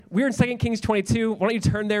We're in 2 Kings 22. Why don't you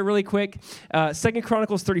turn there really quick? 2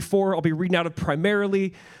 Chronicles 34, I'll be reading out of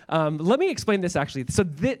primarily. Let me explain this, actually. So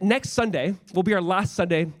next Sunday will be our last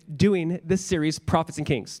Sunday doing this series, Prophets and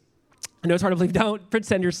Kings. I know it's hard to believe. Don't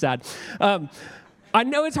pretend you're sad. I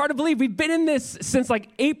know it's hard to believe. We've been in this since like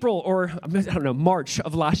April or, I don't know, March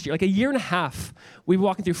of last year, like a year and a half. We've been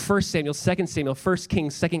walking through 1 Samuel, 2 Samuel, 1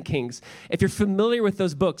 Kings, 2 Kings. If you're familiar with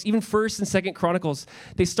those books, even 1 and 2 Chronicles,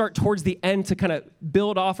 they start towards the end to kind of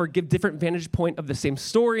build off or give different vantage point of the same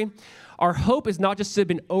story. Our hope is not just to have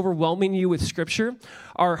been overwhelming you with Scripture.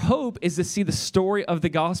 Our hope is to see the story of the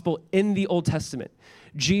gospel in the Old Testament.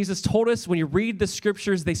 Jesus told us, when you read the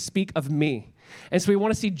Scriptures, they speak of me. And so we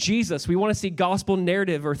want to see Jesus. We want to see gospel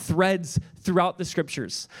narrative or threads throughout the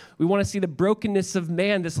Scriptures. We want to see the brokenness of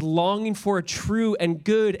man, this longing for a true and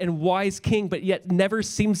good and wise king, but yet never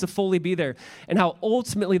seems to fully be there. And how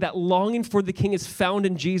ultimately that longing for the king is found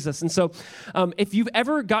in Jesus. And so if you've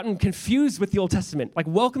ever gotten confused with the Old Testament, like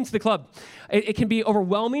welcome to the club. It can be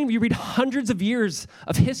overwhelming. You read hundreds of years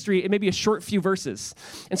of history, it may be a short few verses.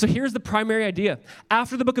 And so here's the primary idea.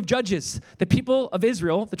 After the book of Judges, the people of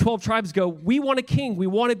Israel, the 12 tribes go, we want a king. We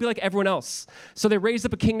want to be like everyone else. So they raised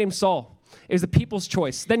up a king named Saul. It was the people's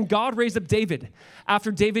choice. Then God raised up David.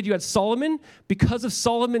 After David, you had Solomon. Because of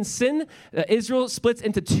Solomon's sin, Israel splits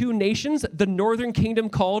into two nations. The northern kingdom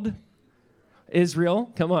called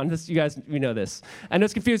Israel. Come on, you guys, you know this. I know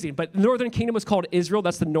it's confusing, but the northern kingdom was called Israel.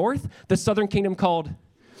 That's the north. The southern kingdom called.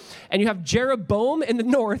 And you have Jeroboam in the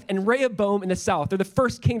north and Rehoboam in the south. They're the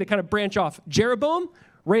first king to kind of branch off. Jeroboam,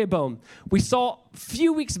 Rehoboam. We saw a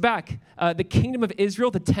few weeks back the kingdom of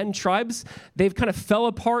Israel, the 10 tribes, they've kind of fell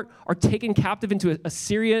apart, are taken captive into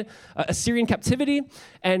Assyrian captivity,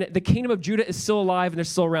 and the kingdom of Judah is still alive and they're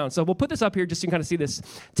still around. So we'll put this up here just so you can kind of see this.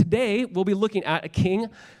 Today, we'll be looking at a king,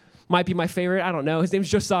 might be my favorite, I don't know. His name's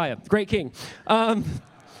Josiah, great king.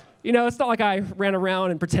 You know, it's not like I ran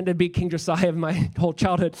around and pretended to be King Josiah my whole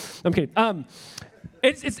childhood. I'm kidding.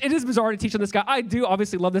 It is bizarre to teach on this guy. I do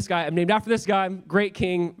obviously love this guy. I'm named after this guy. Great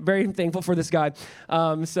king. Very thankful for this guy.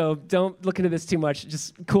 So don't look into this too much.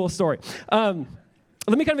 Just cool story. Let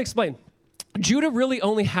me kind of explain. Judah really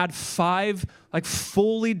only had 5 like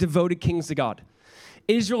fully devoted kings to God.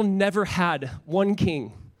 Israel never had one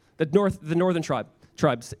king. The northern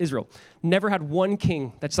tribes, Israel, never had one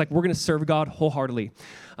king that's like, we're going to serve God wholeheartedly.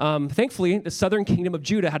 Thankfully, the southern kingdom of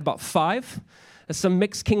Judah had about 5. Some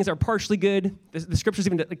mixed kings are partially good. The scriptures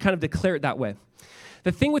even kind of declare it that way.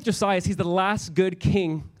 The thing with Josiah is he's the last good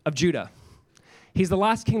king of Judah. He's the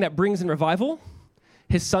last king that brings in revival.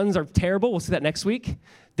 His sons are terrible. We'll see that next week.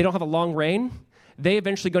 They don't have a long reign. They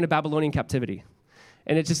eventually go into Babylonian captivity.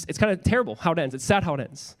 And it's kind of terrible how it ends. It's sad how it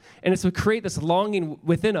ends. And it's to create this longing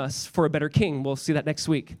within us for a better king. We'll see that next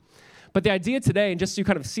week. But the idea today, and just so you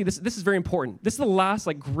kind of see, this is very important. This is the last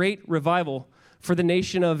like great revival for the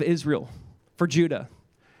nation of Israel, for Judah,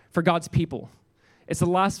 for God's people. It's the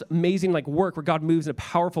last amazing like work where God moves in a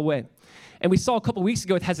powerful way. And we saw a couple weeks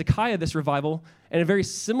ago with Hezekiah this revival. And in a very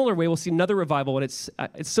similar way, we'll see another revival. And it's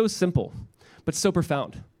so simple, but so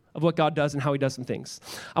profound of what God does and how he does some things.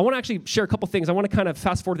 I want to actually share a couple things. I want to kind of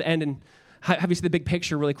fast forward to the end and have you see the big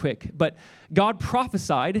picture really quick. But God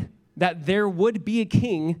prophesied that there would be a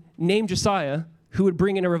king named Josiah who would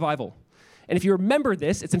bring in a revival. And if you remember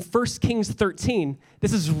this, it's in 1 Kings 13.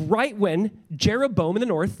 This is right when Jeroboam in the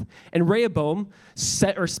north and Rehoboam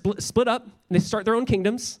split up, and they start their own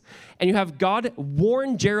kingdoms. And you have God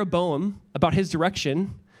warn Jeroboam about his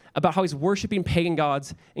direction, about how he's worshiping pagan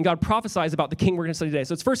gods, and God prophesies about the king we're going to study today.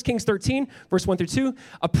 So it's 1 Kings 13, verse 1 through 2.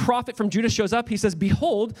 A prophet from Judah shows up. He says,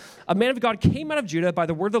 "Behold, a man of God came out of Judah by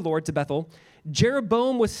the word of the Lord to Bethel.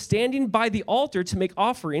 Jeroboam was standing by the altar to make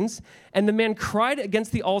offerings, and the man cried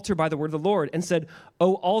against the altar by the word of the Lord and said,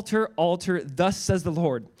 O altar, altar, thus says the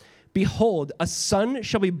Lord, behold, a son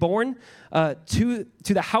shall be born to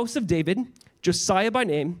the house of David, Josiah by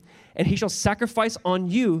name, and he shall sacrifice on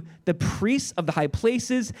you the priests of the high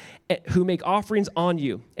places who make offerings on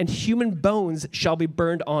you, and human bones shall be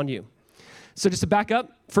burned on you." So just to back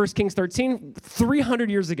up, 1 Kings 13,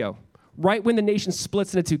 300 years ago, right when the nation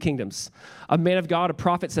splits into two kingdoms, a man of God, a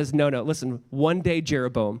prophet says, no, listen, one day,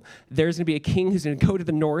 Jeroboam, there's going to be a king who's going to go to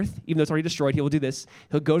the north, even though it's already destroyed, he will do this.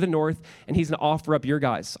 He'll go to the north, and he's going to offer up your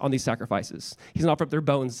guys on these sacrifices. He's going to offer up their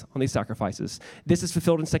bones on these sacrifices. This is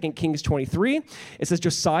fulfilled in 2 Kings 23. It says,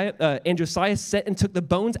 Josiah sent and took the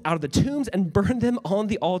bones out of the tombs and burned them on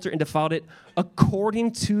the altar and defiled it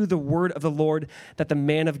according to the word of the Lord that the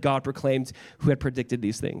man of God proclaimed who had predicted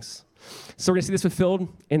these things. So we're going to see this fulfilled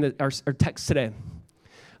in our text today.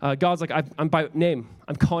 God's like, I'm by name.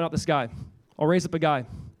 I'm calling out this guy. I'll raise up a guy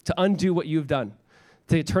to undo what you've done,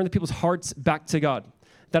 to turn the people's hearts back to God,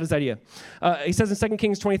 That is the idea. He says in 2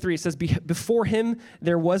 Kings 23, it says, before him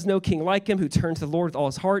there was no king like him who turned to the Lord with all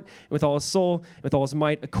his heart, and with all his soul, and with all his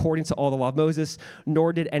might, according to all the law of Moses,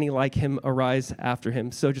 nor did any like him arise after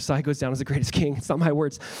him. So Josiah goes down as the greatest king. It's not my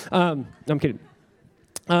words. I'm kidding.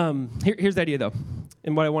 Here's the idea, though,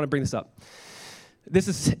 and why I want to bring this up.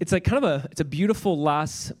 It's like kind of it's a beautiful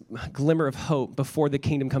last glimmer of hope before the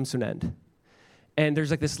kingdom comes to an end. And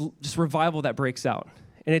there's like this just revival that breaks out.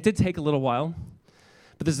 And it did take a little while,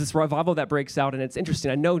 but there's this revival that breaks out, and it's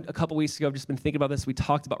interesting. I know a couple weeks ago, I've just been thinking about this. We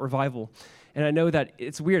talked about revival, and I know that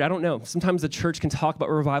it's weird. I don't know. Sometimes the church can talk about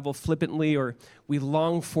revival flippantly, or we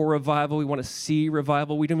long for revival. We want to see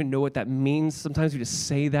revival. We don't even know what that means. Sometimes we just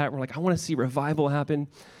say that. We're like, I want to see revival happen.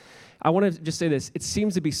 I want to just say this. It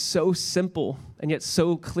seems to be so simple and yet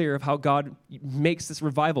so clear of how God makes this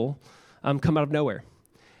revival come out of nowhere.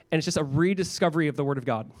 And it's just a rediscovery of the Word of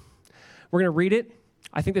God. We're going to read it.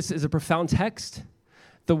 I think this is a profound text.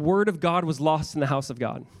 The Word of God was lost in the house of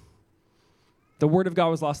God. The Word of God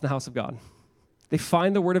was lost in the house of God. They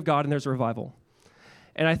find the Word of God and there's a revival.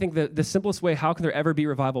 And I think the simplest way, how can there ever be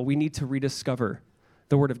revival? We need to rediscover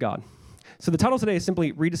the Word of God. So the title today is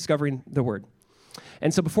simply Rediscovering the Word.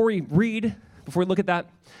 And so before we look at that,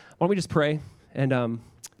 why don't we just pray and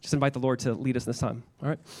just invite the Lord to lead us this time, all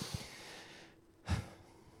right?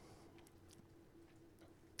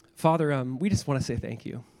 Father, we just want to say thank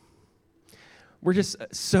you. We're just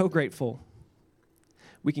so grateful.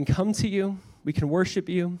 We can come to you. We can worship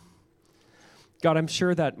you. God, I'm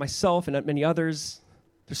sure that myself and many others,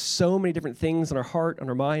 there's so many different things in our heart, on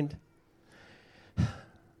our mind.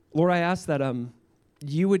 Lord, I ask that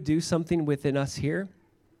you would do something within us here,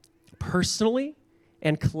 personally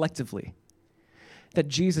and collectively. That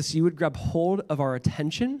Jesus, you would grab hold of our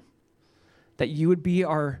attention, that you would be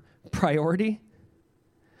our priority,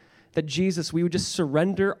 that Jesus, we would just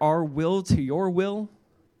surrender our will to your will.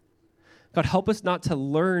 God, help us not to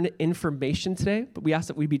learn information today, but we ask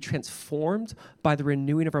that we be transformed by the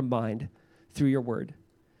renewing of our mind through your word.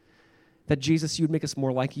 That Jesus, you would make us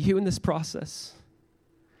more like you in this process.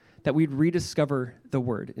 That we'd rediscover the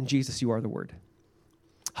word. And Jesus, you are the word.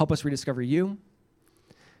 Help us rediscover you.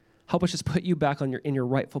 Help us just put you back in your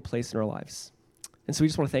rightful place in our lives. And so we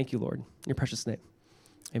just want to thank you, Lord, in your precious name.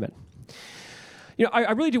 Amen. You know,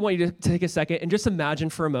 I really do want you to take a second and just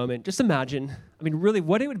imagine for a moment, really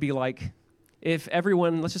what it would be like if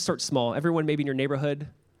everyone, let's just start small, everyone maybe in your neighborhood,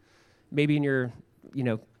 maybe in your,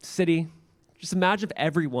 city, just imagine if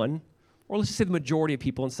everyone, or let's just say the majority of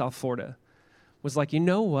people in South Florida was like, you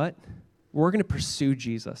know what? We're going to pursue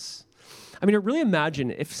Jesus. Really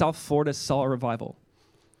imagine if South Florida saw a revival.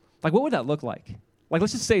 Like, what would that look like? Like,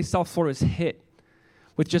 let's just say South Florida is hit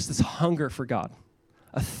with just this hunger for God,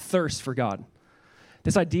 a thirst for God.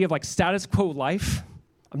 This idea of like status quo life,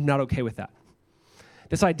 I'm not okay with that.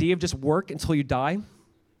 This idea of just work until you die,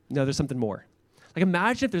 no, there's something more. Like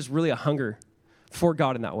imagine if there's really a hunger for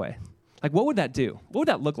God in that way. Like what would that do? What would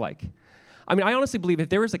that look like? I honestly believe if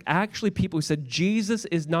there was like actually people who said Jesus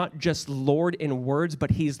is not just Lord in words, but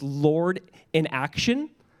he's Lord in action,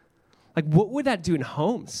 like what would that do in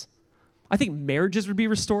homes? I think marriages would be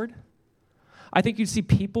restored. I think you'd see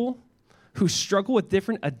people who struggle with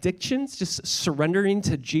different addictions, just surrendering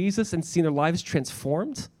to Jesus and seeing their lives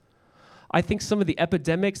transformed. I think some of the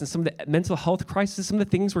epidemics and some of the mental health crises, some of the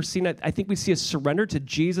things we're seeing, I think we see a surrender to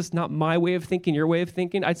Jesus, not my way of thinking, your way of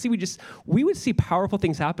thinking. We would see powerful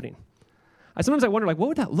things happening. Sometimes I wonder, like, what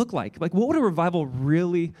would that look like? Like, what would a revival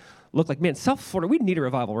really look like? Man, South Florida, we need a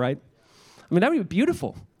revival, right? That would be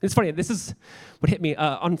beautiful. It's funny, this is what hit me.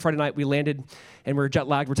 On Friday night, we landed, and we're jet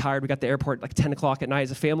lagged, we're tired. We got to the airport like 10 o'clock at night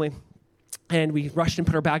as a family. And we rushed and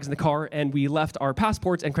put our bags in the car, and we left our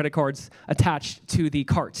passports and credit cards attached to the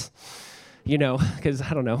carts. Because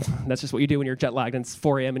I don't know, that's just what you do when you're jet lagged and it's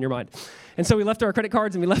 4 a.m. in your mind. And so we left our credit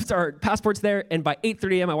cards and we left our passports there, and by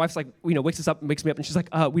 8:30 a.m., my wife's like, wakes us up and wakes me up, and she's like,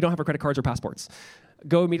 we don't have our credit cards or passports.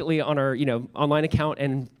 Go immediately on our, online account,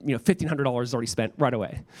 and, $1,500 is already spent right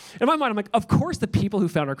away. In my mind, I'm like, of course the people who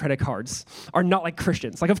found our credit cards are not like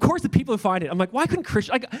Christians. Like, of course the people who find it, I'm like, why couldn't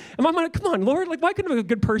Christians, like, in my mind, come on, Lord, like, why couldn't a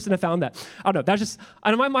good person have found that? I don't know, that's just,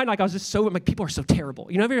 and in my mind, like, I was just so, like, people are so terrible.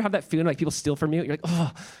 Ever have that feeling like people steal from you? You're like,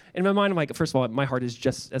 oh. In my mind, I'm like, first of all, my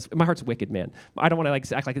heart's wicked, man. I don't want to,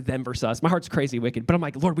 like, act like them versus us. My heart's crazy wicked, but I'm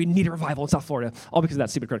like, Lord, we need a revival in South Florida, all because of that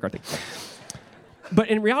stupid credit card thing. But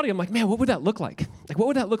in reality, I'm like, man, what would that look like? Like, what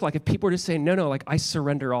would that look like if people were just saying, no, like, I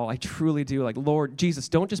surrender all. I truly do. Like, Lord, Jesus,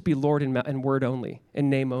 don't just be Lord in word only, in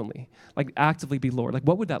name only. Like, actively be Lord. Like,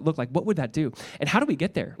 what would that look like? What would that do? And how do we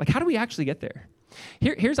get there? Like, how do we actually get there?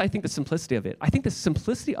 Here's, I think, the simplicity of it. I think the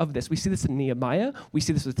simplicity of this, we see this in Nehemiah. We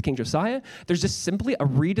see this with King Josiah. There's just simply a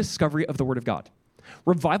rediscovery of the Word of God.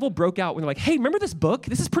 Revival broke out when they're like, hey, remember this book?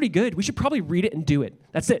 This is pretty good. We should probably read it and do it.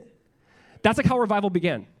 That's it. That's like how revival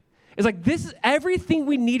began. It's like, this is everything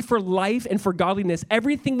we need for life and for godliness.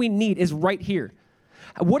 Everything we need is right here.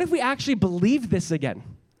 What if we actually believe this again?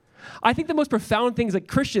 I think the most profound things, like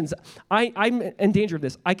Christians, I'm in danger of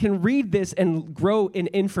this. I can read this and grow in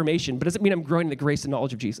information, but it doesn't mean I'm growing in the grace and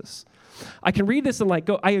knowledge of Jesus. I can read this and like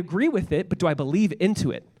go, I agree with it, but do I believe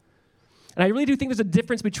into it? And I really do think there's a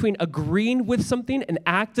difference between agreeing with something and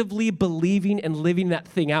actively believing and living that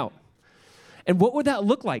thing out. And what would that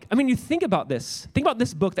look like? I mean, you think about this. Think about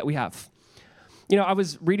this book that we have. You know, I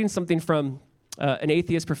was reading something from an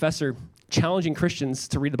atheist professor challenging Christians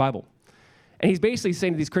to read the Bible. And he's basically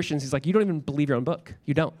saying to these Christians, he's like, you don't even believe your own book.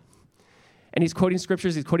 You don't. And he's quoting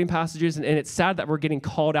scriptures, he's quoting passages, and it's sad that we're getting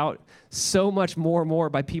called out so much more and more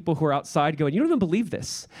by people who are outside going, you don't even believe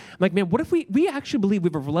this. I'm like, man, what if we actually believe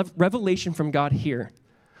we have a revelation from God here?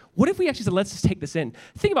 What if we actually said, let's just take this in?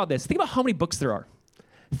 Think about this. Think about how many books there are.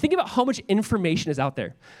 Think about how much information is out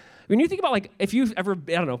there. When you think about, like, if you've ever,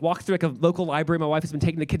 I don't know, walked through like a local library, my wife has been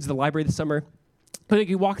taking the kids to the library this summer. Like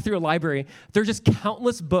you walk through a library, there's just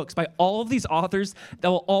countless books by all of these authors that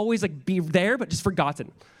will always like be there, but just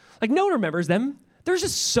forgotten. Like no one remembers them. There's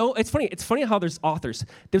just so, it's funny how there's authors.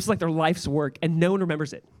 This is like their life's work and no one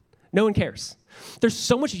remembers it. No one cares. There's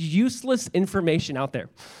so much useless information out there.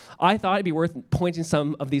 I thought it'd be worth pointing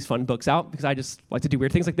some of these fun books out because I just like to do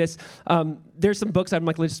weird things like this. There's some books I'm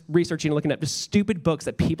like just researching and looking at, just stupid books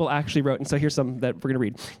that people actually wrote. And so here's some that we're going to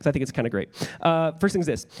read because I think it's kind of great. First thing is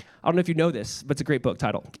this. I don't know if you know this, but it's a great book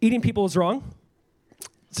title. Eating People is Wrong.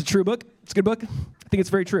 It's a true book. It's a good book. I think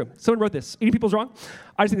it's very true. Someone wrote this. Eating People is Wrong.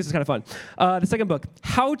 I just think this is kind of fun. The second book,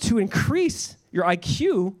 How to Increase Your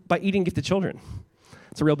IQ by Eating Gifted Children.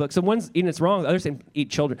 It's a real book. So one's eating it's wrong, the other's saying eat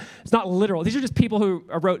children. It's not literal. These are just people who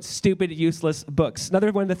wrote stupid, useless books.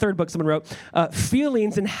 Another one, the third book someone wrote,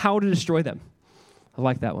 Feelings and How to Destroy Them. I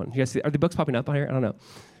like that one. You guys see, are the books popping up on here? I don't know.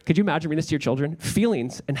 Could you imagine reading this to your children?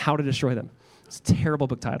 Feelings and How to Destroy Them. It's a terrible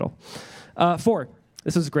book title. 4,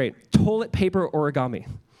 this is great. Toilet Paper Origami.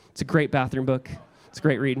 It's a great bathroom book. It's a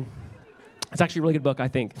great read. It's actually a really good book, I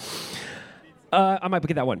think. I might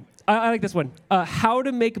get that one. I like this one. How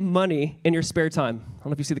to Make Money in Your Spare Time. I don't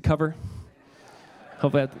know if you see the cover.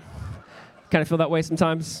 Hopefully I kind of feel that way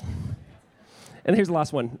sometimes. And here's the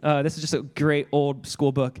last one. This is just a great old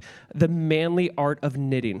school book. The Manly Art of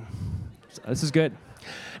Knitting. This is good.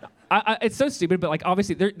 It's so stupid, but like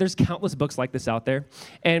obviously there's countless books like this out there.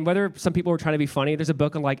 And whether some people are trying to be funny, there's a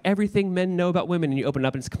book on like everything men know about women, and you open it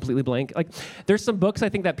up and it's completely blank. Like there's some books I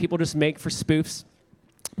think that people just make for spoofs.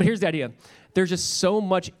 But here's the idea. There's just so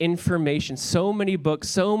much information, so many books,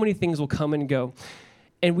 so many things will come and go.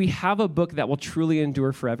 And we have a book that will truly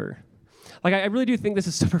endure forever. Like, I really do think this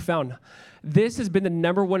is so profound. This has been the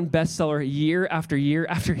number one bestseller year after year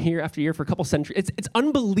after year after year for a couple centuries. It's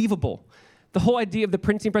unbelievable. The whole idea of the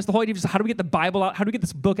printing press, the whole idea of just how do we get the Bible out? How do we get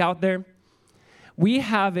this book out there? We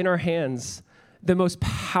have in our hands the most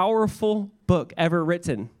powerful book ever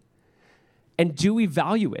written. And do we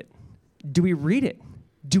value it? Do we read it?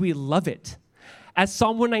 Do we love it? As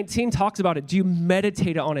Psalm 119 talks about it, do you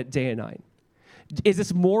meditate on it day and night? Is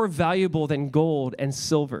this more valuable than gold and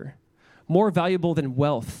silver? More valuable than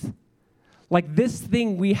wealth? Like this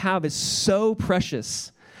thing we have is so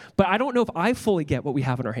precious, but I don't know if I fully get what we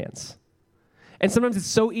have in our hands. And sometimes it's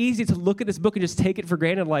so easy to look at this book and just take it for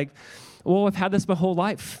granted like, well, I've had this my whole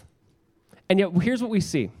life. And yet here's what we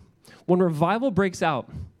see. When revival breaks out,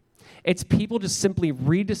 it's people just simply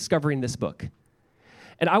rediscovering this book.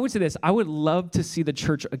 And I would say this, I would love to see the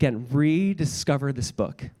church, again, rediscover this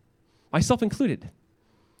book, myself included.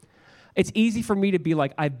 It's easy for me to be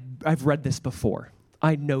like, I've read this before.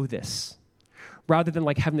 I know this. Rather than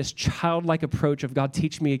like having this childlike approach of, God,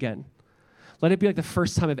 teach me again. Let it be like the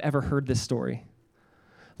first time I've ever heard this story.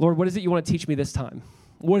 Lord, what is it you want to teach me this time?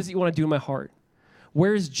 What is it you want to do in my heart?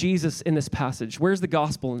 Where is Jesus in this passage? Where's the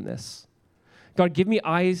gospel in this? God, give me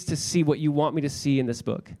eyes to see what you want me to see in this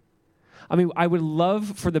book. I mean, I would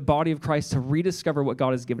love for the body of Christ to rediscover what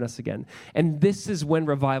God has given us again. And this is when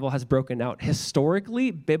revival has broken out.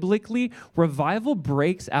 Historically, biblically, revival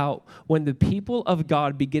breaks out when the people of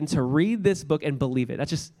God begin to read this book and believe it.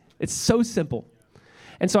 It's so simple.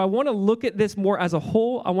 And so I want to look at this more as a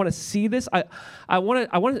whole. I want to see this. I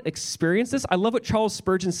want to experience this. I love what Charles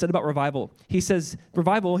Spurgeon said about revival. He says,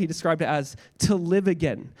 revival, he described it as to live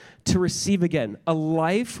again, to receive again, a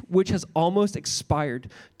life which has almost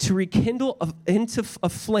expired, to rekindle into a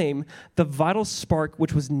flame the vital spark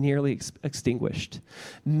which was nearly extinguished.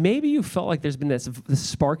 Maybe you felt like there's been this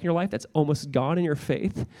spark in your life that's almost gone in your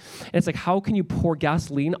faith. And it's like, how can you pour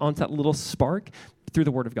gasoline onto that little spark? Through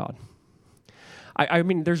the Word of God. I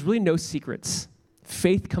mean, there's really no secrets.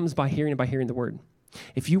 Faith comes by hearing and by hearing the word.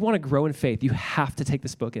 If you want to grow in faith, you have to take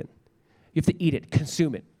this book in. You have to eat it,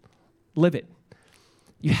 consume it, live it.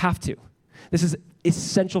 You have to. This is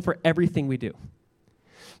essential for everything we do.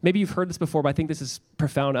 Maybe you've heard this before, but I think this is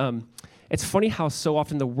profound. It's funny how so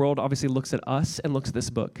often the world obviously looks at us and looks at this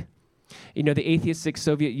book. You know, the atheistic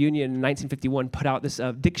Soviet Union in 1951 put out this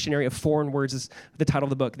dictionary of foreign words, is the title of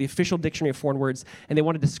the book, the official dictionary of foreign words, and they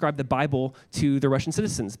wanted to describe the Bible to the Russian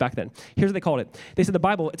citizens back then. Here's what they called it. They said the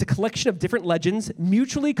Bible, it's a collection of different legends,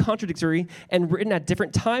 mutually contradictory and written at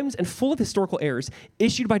different times and full of historical errors,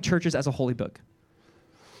 issued by churches as a holy book.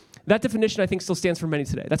 That definition, I think, still stands for many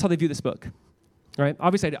today. That's how they view this book. Right?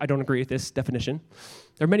 Obviously, I don't agree with this definition.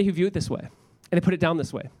 There are many who view it this way, and they put it down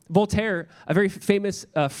this way. Voltaire, a very famous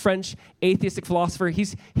French atheistic philosopher,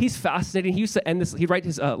 he's fascinating. He used to end this, he'd write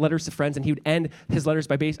his letters to friends, and he would end his letters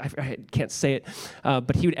by I can't say it,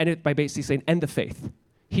 but he would end it by basically saying, end the faith.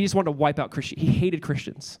 He just wanted to wipe out Christians. He hated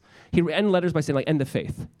Christians. He would end letters by saying, like, end the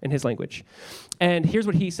faith in his language. And here's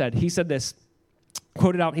what he said. He said this,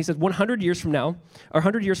 quoted out, he said, 100 years from now, or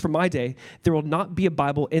 100 years from my day, there will not be a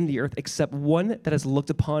Bible in the earth except one that is looked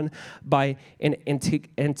upon by an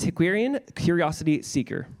antiquarian curiosity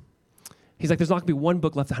seeker. He's like, there's not going to be one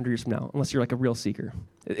book left 100 years from now, unless you're like a real seeker.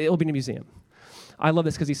 It'll be in a museum. I love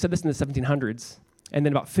this because he said this in the 1700s. And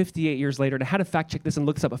then about 58 years later, and I had to fact check this and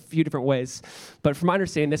look this up a few different ways, but from my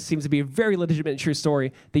understanding, this seems to be a very legitimate and true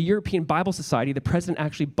story. The European Bible Society, the president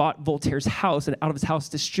actually bought Voltaire's house, and out of his house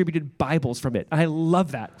distributed Bibles from it. I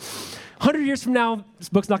love that. 100 years from now, this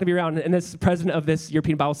book's not going to be around, and this president of this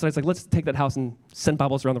European Bible Society is like, let's take that house and send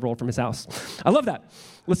Bibles around the world from his house. I love that.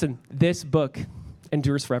 Listen, this book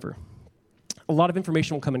endures forever. A lot of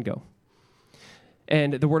information will come and go,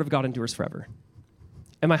 and the Word of God endures forever.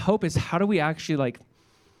 And my hope is, how do we actually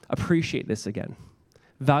appreciate this again,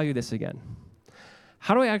 value this again?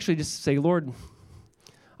 How do I actually just say, Lord,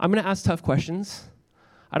 I'm going to ask tough questions.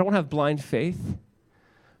 I don't want to have blind faith,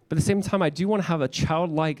 but at the same time, I do want to have a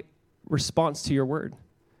childlike response to your word.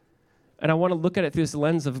 And I want to look at it through this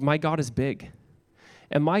lens of my God is big.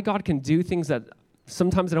 And my God can do things that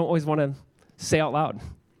sometimes I don't always want to say out loud.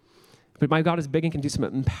 But my God is big and can do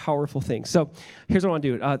some powerful things. So here's what I want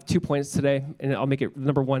to do. 2 points today, and I'll make it,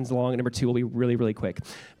 number 1's long, and number 2 will be really, really quick. But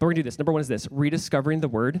we're going to do this. Number 1 is this, rediscovering the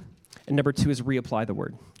word, and number 2 is reapply the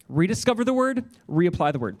word. Rediscover the word,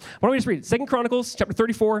 reapply the word. Why don't we just read it? 2 Chronicles chapter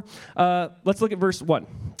 34. Let's look at verse 1.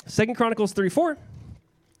 2 Chronicles 34,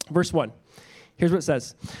 verse 1. Here's what it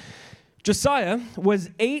says. Josiah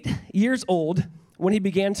was 8 years old when he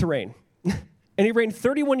began to reign, and he reigned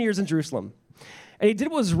 31 years in Jerusalem. And he did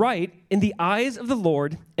what was right in the eyes of the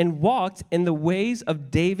Lord and walked in the ways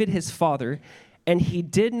of David his father, and he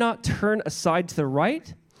did not turn aside to the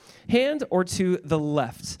right hand or to the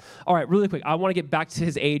left. All right, really quick. I want to get back to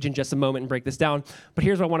his age in just a moment and break this down, but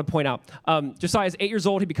here's what I want to point out. Josiah is 8 years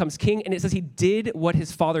old. He becomes king, and it says he did what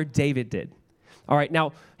his father David did. All right,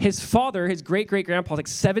 now his father, his great-great-grandpa, like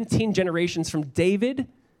 17 generations from David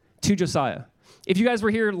to Josiah. If you guys were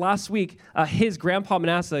here last week, his grandpa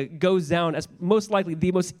Manasseh goes down as most likely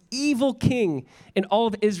the most evil king in all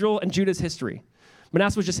of Israel and Judah's history.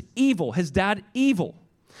 Manasseh was just evil. His dad, evil.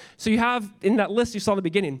 So you have, in that list you saw in the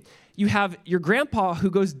beginning, you have your grandpa who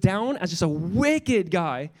goes down as just a wicked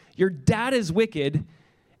guy. Your dad is wicked.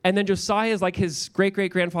 And then Josiah is like his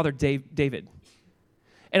great-great-grandfather David.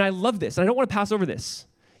 And I love this. And I don't want to pass over this.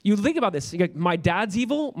 You think about this. You're like, my dad's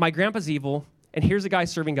evil, my grandpa's evil, and here's a guy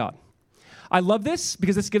serving God. I love this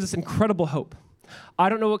because this gives us incredible hope. I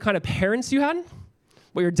don't know what kind of parents you had,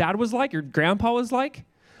 what your dad was like, your grandpa was like.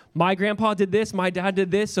 My grandpa did this, my dad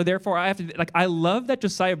did this, so therefore I have to, I love that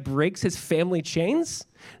Josiah breaks his family chains.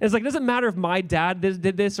 And it's like, it doesn't matter if my dad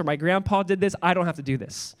did this or my grandpa did this, I don't have to do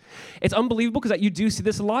this. It's unbelievable because you do see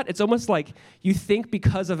this a lot. It's almost like you think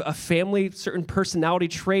because of a family, certain personality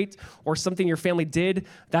trait or something your family did,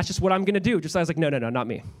 that's just what I'm going to do. Josiah's like, no, not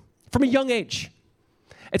me. From a young age.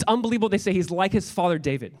 It's unbelievable they say he's like his father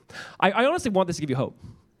David. I honestly want this to give you hope.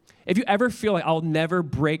 If you ever feel like I'll never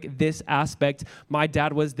break this aspect, my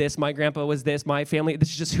dad was this, my grandpa was this, my family, this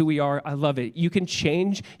is just who we are, I love it. You can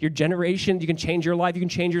change your generation, you can change your life, you can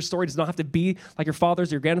change your story. It does not have to be like your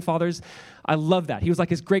father's or your grandfather's. I love that. He was like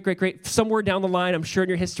his great, somewhere down the line, I'm sure in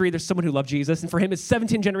your history, there's someone who loved Jesus. And for him, it's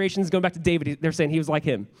 17 generations going back to David. They're saying he was like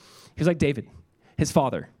him. He was like David, his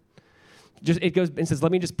father. It goes and says,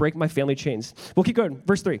 let me just break my family chains. We'll keep going.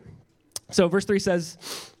 Verse 3. So verse 3 says,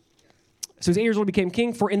 so he's 8 years old, became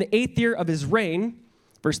king, for in the 8th year of his reign,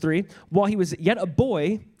 verse 3, while he was yet a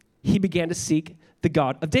boy, he began to seek the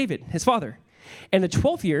God of David, his father. And the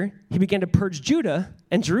 12th year, he began to purge Judah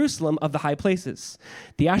and Jerusalem of the high places,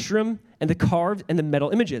 the Asherim and the carved and the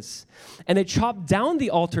metal images. And they chopped down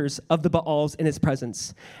the altars of the Baals in his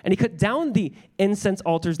presence. And he cut down the incense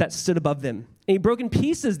altars that stood above them. And he broke in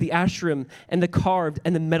pieces the Asherim and the carved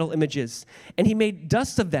and the metal images. And he made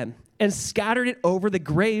dust of them and scattered it over the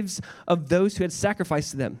graves of those who had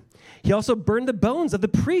sacrificed to them. He also burned the bones of the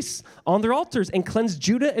priests on their altars and cleansed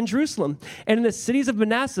Judah and Jerusalem. And in the cities of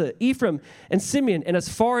Manasseh, Ephraim, and Simeon, and as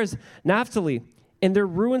far as Naphtali, in their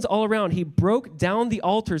ruins all around, he broke down the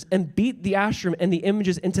altars and beat the Asherim and the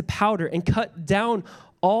images into powder and cut down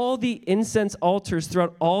all the incense altars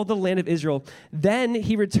throughout all the land of Israel. Then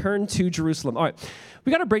he returned to Jerusalem. All right,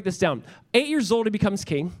 we got to break this down. 8 years old, he becomes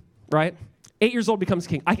king, right? 8 years old becomes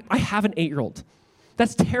king. I have an 8-year-old.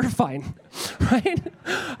 That's terrifying, right?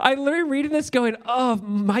 I literally reading this going, oh,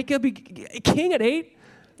 Micah be king at 8?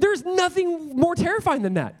 There's nothing more terrifying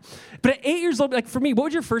than that. But at 8 years old, like for me, what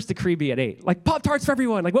would your first decree be at 8? Like Pop-Tarts for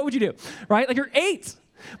everyone. Like what would you do, right? Like you're 8.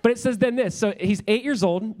 But it says then this. So he's 8 years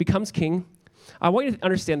old, becomes king. I want you to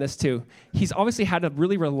understand this too. He's obviously had to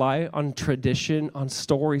really rely on tradition, on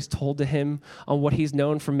stories told to him, on what he's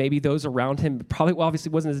known from maybe those around him. Probably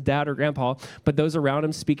obviously wasn't his dad or grandpa, but those around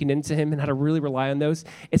him speaking into him and had to really rely on those.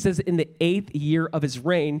 It says in the 8th year of his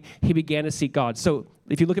reign, he began to seek God. So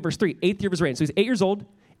if you look at verse 3, 8th year of his reign. So he's 8 years old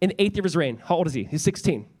in the 8th year of his reign. How old is he? He's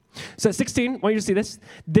 16. So at 16, I want you to see this.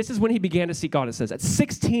 This is when he began to seek God, it says. At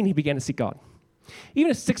 16, he began to seek God.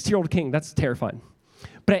 Even a 60-year-old king, that's terrifying.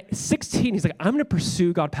 But at 16, he's like, I'm going to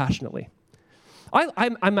pursue God passionately.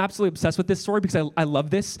 I'm absolutely obsessed with this story because I love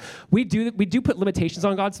this. We do put limitations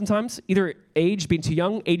on God sometimes, either age being too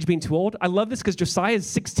young, age being too old. I love this because Josiah is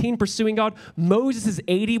 16 pursuing God. Moses is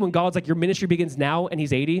 80 when God's like, your ministry begins now, and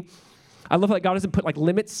he's 80. I love how God doesn't put like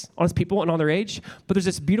limits on his people and on their age, but there's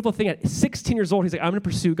this beautiful thing. At 16 years old, he's like, I'm going to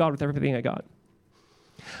pursue God with everything I got.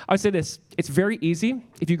 I would say this. It's very easy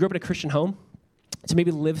if you grew up in a Christian home to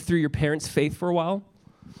maybe live through your parents' faith for a while,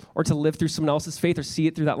 or to live through someone else's faith or see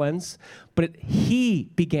it through that lens. But he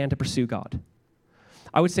began to pursue God.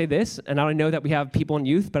 I would say this, and I know that we have people in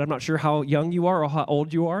youth, but I'm not sure how young you are or how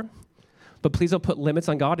old you are. But please don't put limits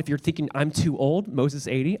on God. If you're thinking, I'm too old, Moses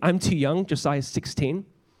 80. I'm too young, Josiah 16. And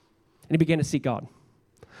he began to seek God.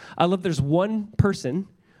 I love there's one person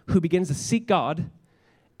who begins to seek God,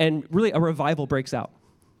 and really a revival breaks out.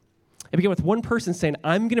 It began with one person saying,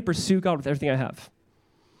 I'm going to pursue God with everything I have.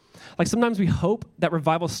 Like sometimes we hope that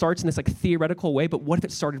revival starts in this like theoretical way, but what if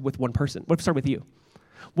it started with one person? What if it started with you?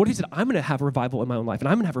 What if you said, I'm going to have a revival in my own life, and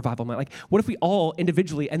I'm going to have a revival in my life? Like, what if we all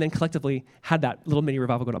individually and then collectively had that little mini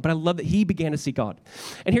revival going on? But I love that he began to seek God.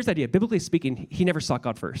 And here's the idea. Biblically speaking, he never sought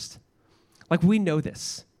God first. Like we know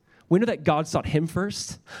this. We know that God sought him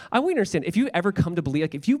first. I want you to understand, if you ever come to believe,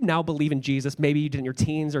 like if you now believe in Jesus, maybe you did in your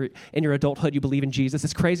teens or in your adulthood, you believe in Jesus,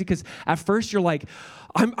 it's crazy because at first you're like,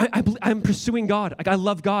 I'm pursuing God. Like I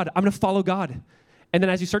love God. I'm going to follow God. And then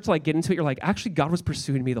as you start to like get into it, you're like, actually, God was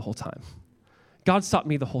pursuing me the whole time. God sought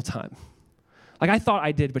me the whole time. Like I thought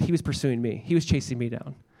I did, but he was pursuing me. He was chasing me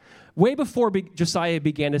down. Way before Josiah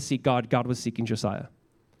began to seek God, God was seeking Josiah.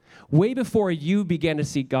 Way before you began to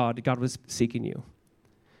seek God, God was seeking you.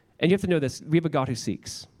 And you have to know this. We have a God who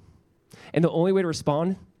seeks. And the only way to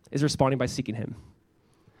respond is responding by seeking him.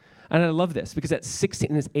 And I love this because at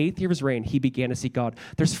 16, in his 8th year of his reign, he began to seek God.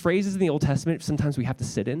 There's phrases in the Old Testament sometimes we have to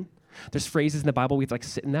sit in. There's phrases in the Bible we have to like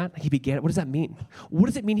sit in that. He began. What does that mean? What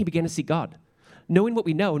does it mean he began to seek God? Knowing what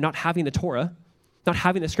we know, not having the Torah, not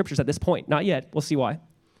having the scriptures at this point. Not yet. We'll see why.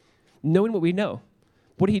 Knowing what we know.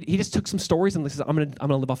 He just took some stories and says, I'm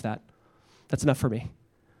gonna live off that. That's enough for me.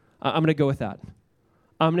 I'm going to go with that.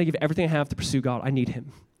 I'm going to give everything I have to pursue God. I need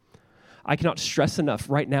him. I cannot stress enough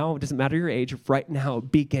right now, it doesn't matter your age, right now,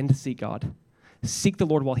 begin to seek God. Seek the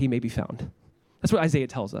Lord while he may be found. That's what Isaiah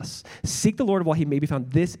tells us. Seek the Lord while he may be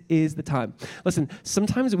found. This is the time. Listen,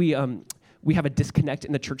 sometimes we have a disconnect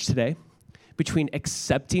in the church today between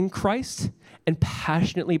accepting Christ and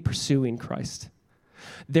passionately pursuing Christ.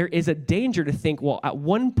 There is a danger to think, well, at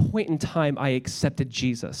one point in time, I accepted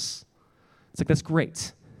Jesus. It's like, that's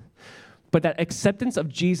great. But that acceptance of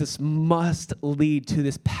Jesus must lead to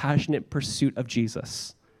this passionate pursuit of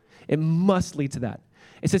Jesus. It must lead to that.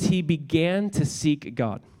 It says he began to seek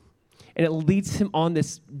God. And it leads him on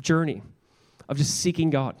this journey of just seeking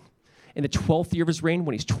God. In the 12th year of his reign,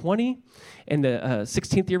 when he's 20, in the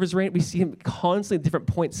 16th year of his reign, we see him constantly at different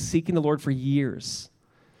points seeking the Lord for years.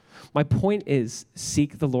 My point is,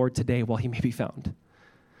 seek the Lord today while he may be found.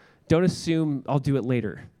 Don't assume I'll do it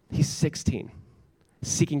later. He's 16.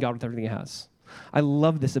 Seeking God with everything he has. I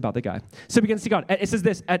love this about the guy. So he begins to see God. It says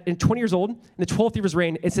this, in 20 years old, in the 12th year of his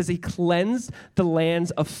reign, it says he cleansed the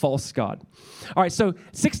lands of false god. All right, so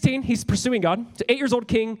 16, he's pursuing God. So 8 years old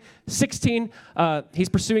king, 16, he's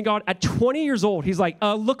pursuing God. At 20 years old, he's like,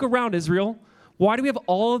 look around, Israel. Why do we have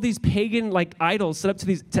all of these pagan idols set up to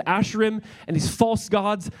Asherim and these false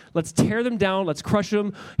gods? Let's tear them down. Let's crush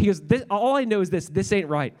them. He goes, all I know is this ain't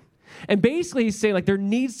right. And basically he's saying there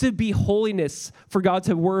needs to be holiness for God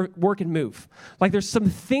to work and move. There's some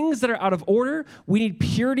things that are out of order. We need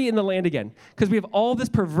purity in the land again because we have all this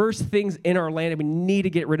perverse things in our land and we need to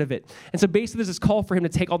get rid of it. And so basically there's this call for him to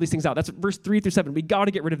take all these things out. That's verse 3 through 7. We got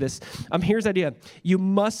to get rid of this. Here's the idea. You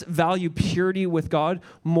must value purity with God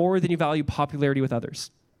more than you value popularity with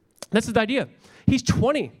others. That's the idea. He's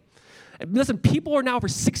 20. Listen, people are now for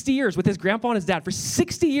 60 years with his grandpa and his dad. For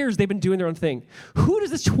 60 years, they've been doing their own thing. Who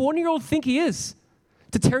does this 20-year-old think he is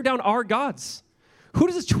to tear down our gods? Who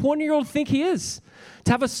does this 20-year-old think he is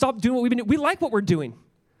to have us stop doing what we've been doing? We like what we're doing.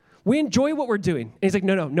 We enjoy what we're doing. And he's like,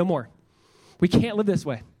 no more. We can't live this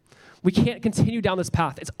way. We can't continue down this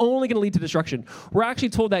path. It's only going to lead to destruction. We're actually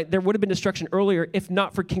told that there would have been destruction earlier if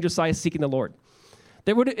not for King Josiah seeking the Lord.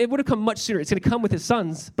 It would have come much sooner. It's going to come with his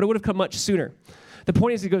sons, but it would have come much sooner. The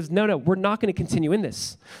point is, he goes, no, we're not going to continue in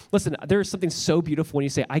this. Listen, there is something so beautiful when you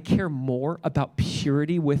say, I care more about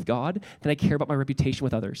purity with God than I care about my reputation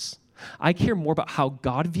with others. I care more about how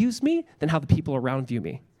God views me than how the people around view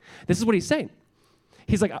me. This is what he's saying.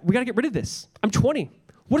 He's like, we got to get rid of this. I'm 20.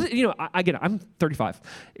 What is it? I get it. I'm 35.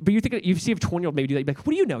 But you see a 20-year-old maybe do that. You're like,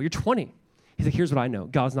 what do you know? You're 20. He's like, here's what I know.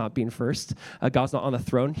 God's not being first. God's not on the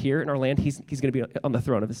throne here in our land. He's going to be on the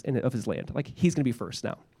throne of his land. He's going to be first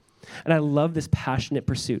now. And I love this passionate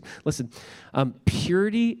pursuit. Listen,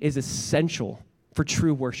 purity is essential for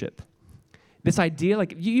true worship. This idea,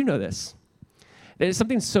 you know this. There's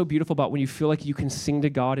something so beautiful about when you feel like you can sing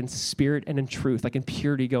to God in spirit and in truth, in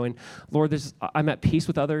purity, going, Lord, I'm at peace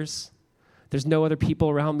with others. There's no other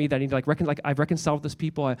people around me that I need to I've reconciled with those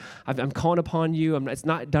people. I'm calling upon you. It's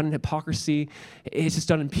not done in hypocrisy. It's just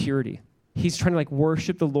done in purity. He's trying to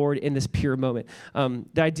worship the Lord in this pure moment.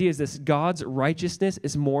 The idea is this: God's righteousness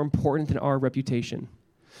is more important than our reputation.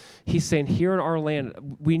 He's saying here in our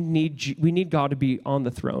land, we need God to be on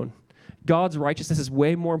the throne. God's righteousness is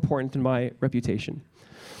way more important than my reputation.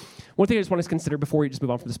 One thing I just want to consider before we just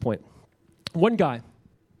move on from this point. One guy,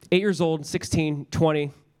 8 years old, 16,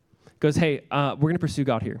 20, goes, hey, we're going to pursue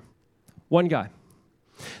God here. One guy.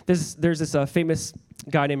 There's this famous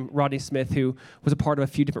guy named Rodney Smith who was a part of a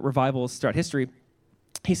few different revivals throughout history.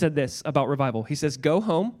 He said this about revival. He says, go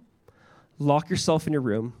home, lock yourself in your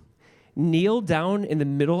room, kneel down in the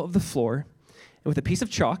middle of the floor, and with a piece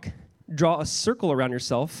of chalk, draw a circle around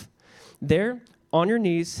yourself. There, on your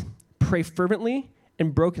knees, pray fervently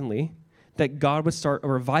and brokenly that God would start a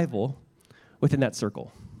revival within that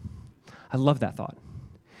circle. I love that thought.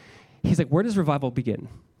 He's like, where does revival begin?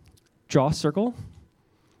 Draw a circle.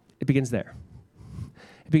 It begins there.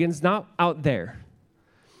 It begins not out there.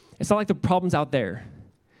 It's not like the problem's out there.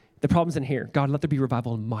 The problem's in here. God, let there be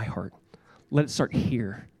revival in my heart. Let it start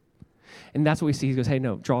here. And that's what we see. He goes, hey,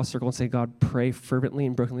 no, draw a circle and say, God, pray fervently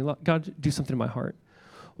and brokenly. God, do something in my heart.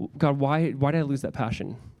 God, why did I lose that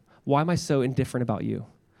passion? Why am I so indifferent about you?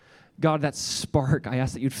 God, that spark, I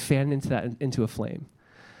ask that you'd fan into a flame.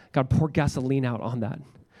 God, pour gasoline out on that.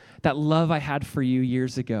 That love I had for you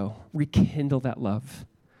years ago, rekindle that love.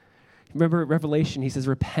 Remember Revelation, he says,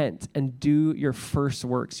 repent and do your first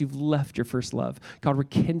works. You've left your first love. God,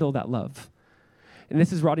 rekindle that love. And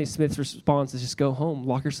this is Rodney Smith's response, is just go home,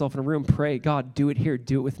 lock yourself in a room, pray. God, do it here,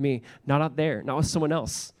 do it with me. Not out there, not with someone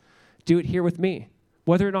else. Do it here with me.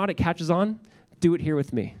 Whether or not it catches on, do it here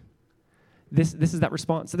with me. This is that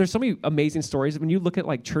response. So there's so many amazing stories. When you look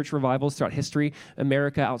at church revivals throughout history,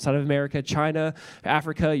 America, outside of America, China,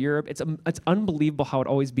 Africa, Europe, it's unbelievable how it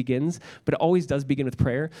always begins, but it always does begin with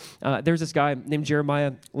prayer. There's this guy named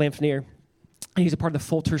Jeremiah Lamphnier. He's a part of the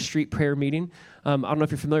Fulter Street prayer meeting. I don't know if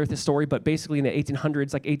you're familiar with this story, but basically in the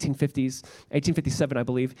 1800s, 1850s, 1857, I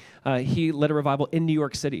believe, he led a revival in New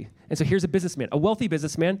York City. And so here's a businessman, a wealthy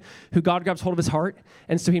businessman who God grabs hold of his heart.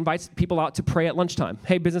 And so he invites people out to pray at lunchtime.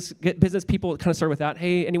 Hey, business people kind of started with that.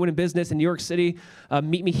 Hey, anyone in business in New York City,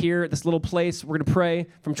 meet me here at this little place. We're going to pray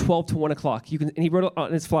from 12 to 1 o'clock. And he wrote it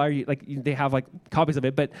on his flyer, they have copies of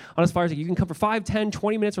it, but on his flyers, you can come for 5, 10,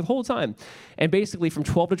 20 minutes for the whole time. And basically from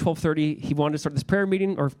 12 to 12:30, he wanted to start this prayer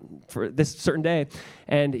meeting or for this certain day.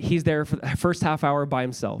 And he's there for the first half hour by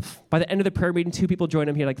himself. By the end of the prayer meeting, 2 people joined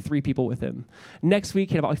him. He had 3 people with him. Next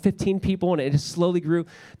week, he had about 15 people, and it just slowly grew.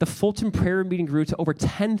 The Fulton prayer meeting grew to over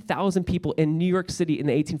 10,000 people in New York City in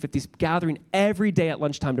the 1850s, gathering every day at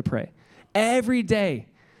lunchtime to pray. Every day.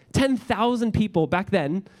 10,000 people back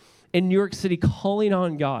then in New York City calling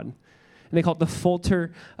on God. And they call it the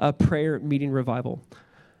Falter Prayer Meeting Revival.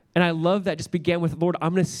 And I love that just began with, Lord,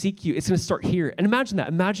 I'm going to seek you. It's going to start here. And imagine that.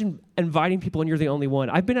 Imagine inviting people and you're the only one.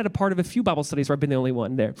 I've been at a part of a few Bible studies where I've been the only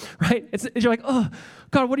one there, right? You're like, oh,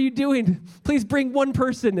 God, what are you doing? Please bring one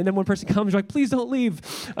person. And then one person comes, you're like, please don't leave.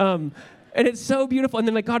 And it's so beautiful. And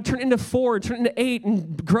then like, God, turn it into 4, turn it into 8,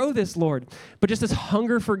 and grow this, Lord. But just this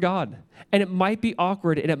hunger for God. And it might be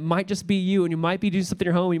awkward, and it might just be you, and you might be doing something at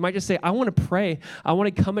your home. You might just say, I want to pray. I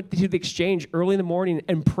want to come to the exchange early in the morning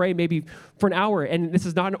and pray maybe for an hour. And this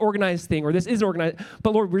is not an organized thing, or this isn't organized.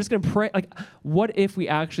 But Lord, we're just going to pray. Like, what if we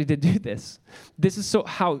actually did do this? This is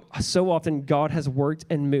how so often God has worked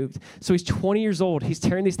and moved. So he's 20 years old. He's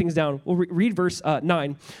tearing these things down. We'll read verse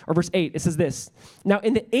 9 or verse 8. It says this. Now,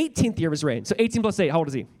 in the 18th year of his reign, so 18 plus 8, how old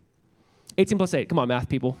is he? 18 plus 8. Come on, math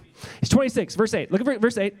people. He's 26. Verse 8. Look at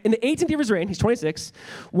verse 8. In the 18th year of his reign, he's 26.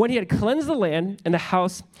 When he had cleansed the land and the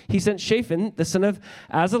house, he sent Shaphan, the son of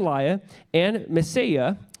Azaliah, and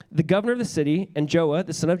Messiah, the governor of the city, and Joah,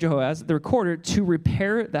 the son of Jehoaz, the recorder, to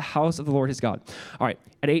repair the house of the Lord his God. All right.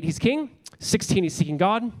 At 8, he's king. 16, he's seeking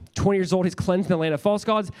God. 20 years old, he's cleansed the land of false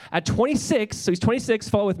gods. At 26, so he's 26,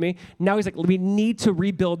 follow with me. Now he's like, we need to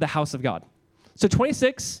rebuild the house of God. So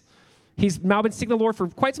 26, he's now been seeking the Lord for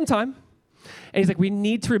quite some time. And he's like, we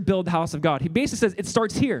need to rebuild the house of God. He basically says it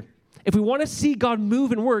starts here. If we want to see God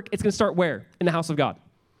move and work, it's going to start where? In the house of God.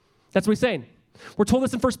 That's what he's saying. We're told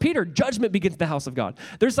this in 1 Peter. Judgment begins in the house of God.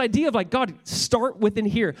 There's this idea of like, God, start within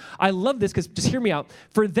here. I love this because just hear me out.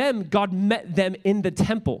 For them, God met them in the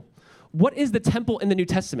temple. What is the temple in the New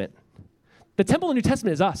Testament? The temple in the New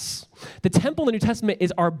Testament is us. The temple in the New Testament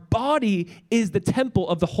is our body is the temple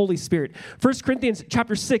of the Holy Spirit. 1 Corinthians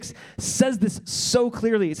chapter 6 says this so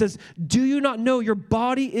clearly. It says, do you not know your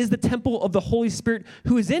body is the temple of the Holy Spirit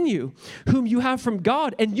who is in you, whom you have from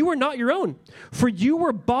God, and you are not your own? For you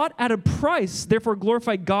were bought at a price, therefore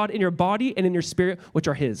glorify God in your body and in your spirit, which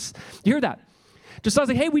are his. You hear that? Just I was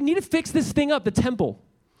like, hey, we need to fix this thing up, the temple.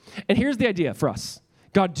 And here's the idea for us.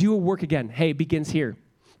 God, do a work again. Hey, it begins here.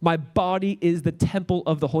 My body is the temple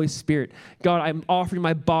of the Holy Spirit. God, I'm offering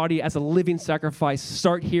my body as a living sacrifice.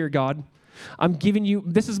 Start here, God. I'm giving you,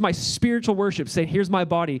 this is my spiritual worship, saying, here's my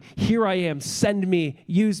body. Here I am. Send me.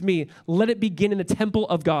 Use me. Let it begin in the temple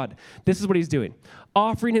of God. This is what he's doing.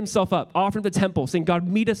 Offering himself up, offering the temple, saying, God,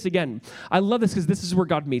 meet us again. I love this because this is where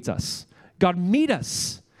God meets us. God, meet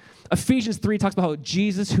us. Ephesians 3 talks about how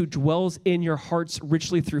Jesus who dwells in your hearts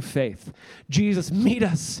richly through faith. Jesus, meet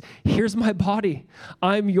us. Here's my body.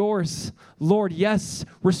 I'm yours. Lord, yes,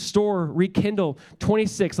 restore, rekindle.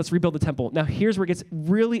 26, let's rebuild the temple. Now, here's where it gets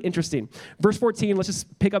really interesting. Verse 14, let's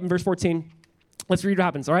just pick up in verse 14. Let's read what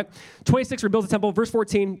happens, all right? 26, rebuild the temple. Verse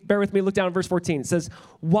 14, bear with me, look down at verse 14. It says,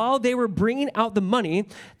 while they were bringing out the money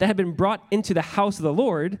that had been brought into the house of the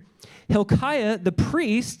Lord, Hilkiah the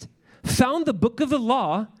priest found the book of the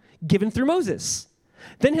law given through Moses.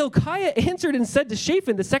 Then Hilkiah answered and said to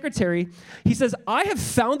Shaphan, the secretary, he says, I have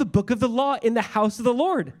found the book of the law in the house of the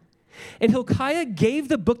Lord. And Hilkiah gave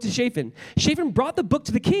the book to Shaphan. Shaphan brought the book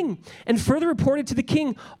to the king and further reported to the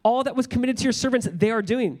king all that was committed to your servants they are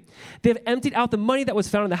doing. They have emptied out the money that was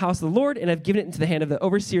found in the house of the Lord and have given it into the hand of the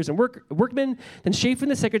overseers and workmen. Then Shaphan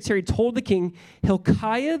the secretary told the king,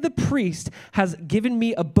 Hilkiah the priest has given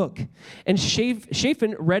me a book. And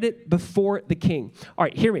Shaphan read it before the king. All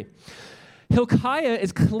right, hear me. Hilkiah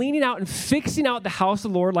is cleaning out and fixing out the house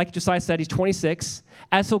of the Lord, like Josiah said, he's 26.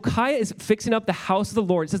 As Hilkiah is fixing up the house of the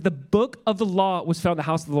Lord, it says the book of the law was found in the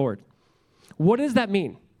house of the Lord. What does that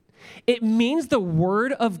mean? It means the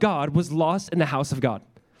word of God was lost in the house of God.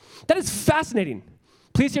 That is fascinating.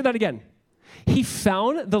 Please hear that again. He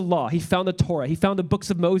found the law. He found the Torah. He found the books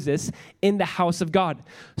of Moses in the house of God.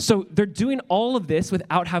 So they're doing all of this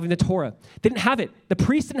without having the Torah. They didn't have it. The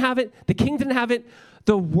priest didn't have it. The king didn't have it.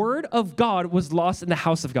 The word of God was lost in the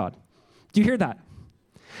house of God. Do you hear that?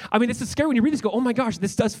 I mean, this is scary when you read this, go, oh my gosh,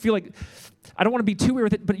 this does feel like, I don't want to be too weird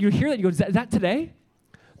with it, but you hear that, you go, is that today?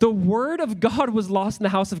 The word of God was lost in the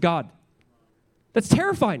house of God. That's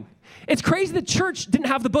terrifying. It's crazy the church didn't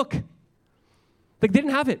have the book. Like, they didn't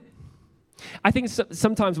have it. I think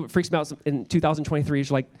sometimes what freaks me out in 2023 is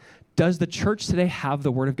like, does the church today have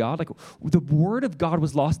the word of God? Like, the word of God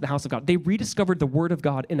was lost in the house of God. They rediscovered the word of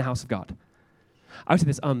God in the house of God. I would say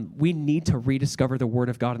this, we need to rediscover the word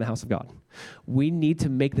of God in the house of God. We need to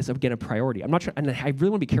make this, again, a priority. I'm not trying, and I really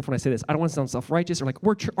want to be careful when I say this. I don't want to sound self-righteous or like,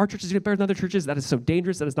 our church is doing better than other churches. That is so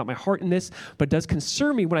dangerous. That is not my heart in this, but it does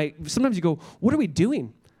concern me when sometimes you go, what are we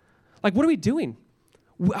doing? Like, what are we doing?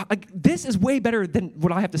 Like, this is way better than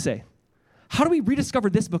what I have to say. How do we rediscover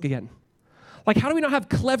this book again? Like, how do we not have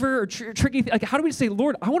clever or tricky, like, how do we say,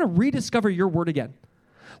 Lord, I want to rediscover your word again?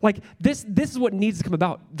 Like, this is what needs to come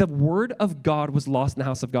about. The word of God was lost in the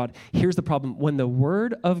house of God. Here's the problem. When the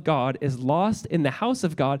word of God is lost in the house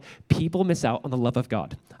of God, people miss out on the love of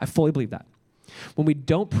God. I fully believe that. When we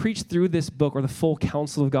don't preach through this book or the full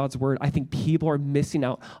counsel of God's word, I think people are missing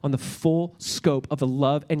out on the full scope of the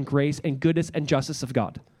love and grace and goodness and justice of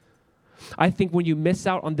God. I think when you miss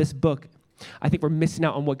out on this book, I think we're missing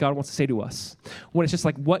out on what God wants to say to us. When it's just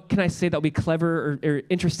like, what can I say that will be clever or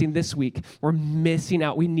interesting this week? We're missing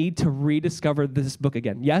out. We need to rediscover this book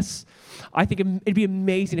again. Yes? I think it'd be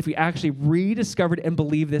amazing if we actually rediscovered and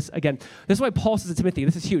believed this again. This is why Paul says to Timothy,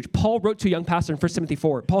 this is huge. Paul wrote to a young pastor in 1 Timothy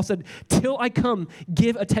 4. Paul said, till I come,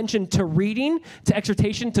 give attention to reading, to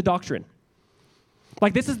exhortation, to doctrine.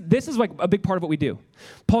 Like, this is like a big part of what we do.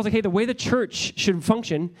 Paul's like, hey, the way the church should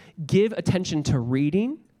function, give attention to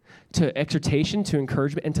reading, to exhortation, to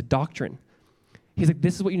encouragement, and to doctrine. He's like,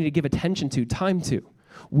 this is what you need to give attention to, time to.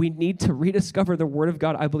 We need to rediscover the word of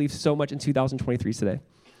God, I believe, so much in 2023 today.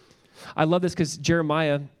 I love this because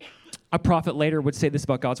Jeremiah, a prophet later, would say this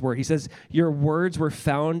about God's word. He says, your words were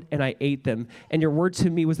found and I ate them, and your word to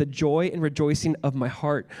me was the joy and rejoicing of my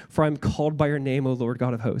heart, for I'm called by your name, O Lord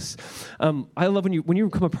God of hosts. I love when you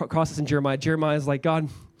come across this in Jeremiah. Jeremiah is like, God,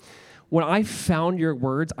 when I found your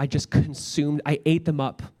words, I just consumed, I ate them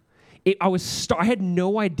up. I had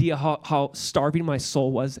no idea how starving my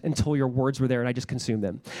soul was until your words were there and I just consumed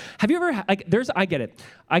them. Have you ever, I get it.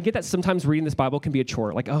 I get that sometimes reading this Bible can be a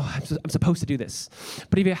chore. Like, oh, I'm supposed to do this.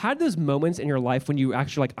 But have you had those moments in your life when you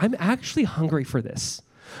actually like, I'm actually hungry for this?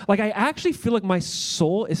 Like, I actually feel like my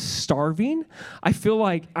soul is starving. I feel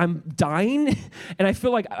like I'm dying, and I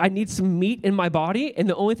feel like I need some meat in my body, and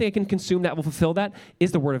the only thing I can consume that will fulfill that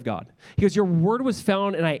is the word of God. He goes, your word was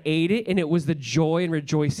found, and I ate it, and it was the joy and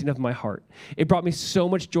rejoicing of my heart. It brought me so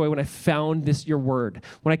much joy when I found your word,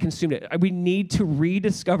 when I consumed it. We need to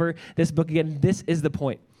rediscover this book again. This is the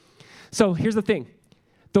point. So here's the thing.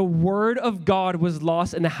 The word of God was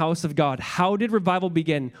lost in the house of God. How did revival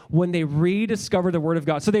begin? When they rediscover the word of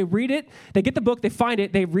God. So they read it, they get the book, they find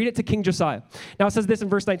it, they read it to King Josiah. Now it says this in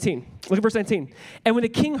verse 19. Look at verse 19. And when the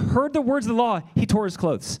king heard the words of the law, he tore his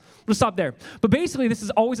clothes. We'll stop there. But basically, this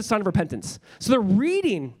is always a sign of repentance. So they're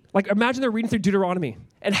reading, like imagine they're reading through Deuteronomy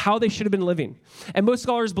and how they should have been living. And most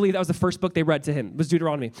scholars believe that was the first book they read to him, was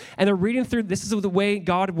Deuteronomy. And they're reading through, this is the way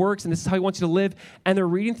God works, and this is how he wants you to live. And they're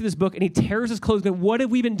reading through this book, and he tears his clothes, going, what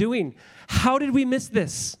have we been doing? How did we miss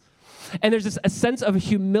this? And there's a sense of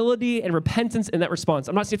humility and repentance in that response.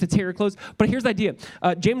 I'm not saying you have to tear your clothes, but here's the idea.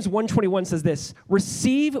 James 1:21 says this,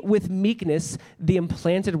 receive with meekness the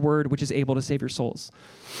implanted word which is able to save your souls.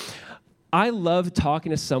 I love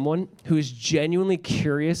talking to someone who is genuinely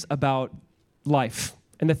curious about life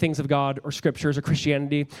and the things of God or scriptures or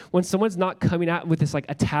Christianity. When someone's not coming out with this like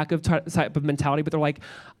attack of type of mentality, but they're like,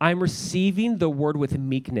 I'm receiving the word with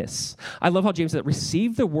meekness. I love how James said,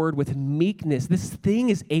 receive the word with meekness. This thing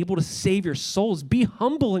is able to save your souls. Be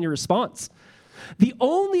humble in your response. The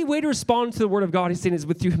only way to respond to the word of God, he's saying, is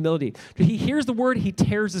through humility. He hears the word, he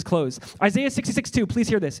tears his clothes. Isaiah 66:2, please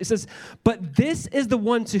hear this. It says, but this is the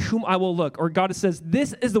one to whom I will look. Or God says,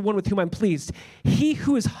 this is the one with whom I'm pleased. He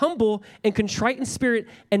who is humble and contrite in spirit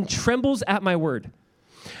and trembles at my word.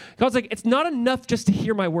 God's like, it's not enough just to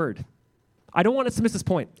hear my word. I don't want us to miss this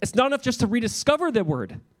point. It's not enough just to rediscover the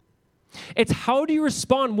word. It's how do you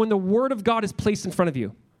respond when the word of God is placed in front of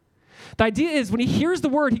you? The idea is when he hears the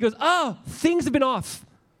word, he goes, things have been off.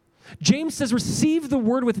 James says, receive the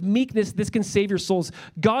word with meekness. This can save your souls.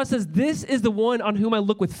 God says, this is the one on whom I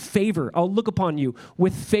look with favor. I'll look upon you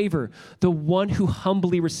with favor, the one who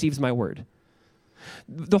humbly receives my word.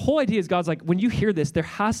 The whole idea is God's like, when you hear this, there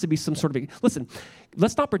has to be some sort of, listen,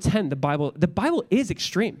 let's not pretend the Bible is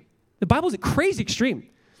extreme. The Bible is crazy extreme.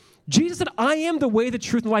 Jesus said, I am the way, the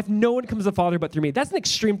truth, and life. No one comes to the Father but through me. That's an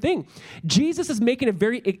extreme thing. Jesus is making a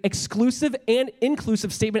very exclusive and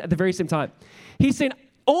inclusive statement at the very same time. He's saying,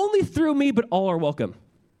 only through me, but all are welcome.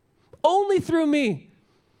 Only through me,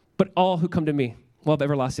 but all who come to me will have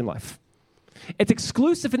everlasting life. It's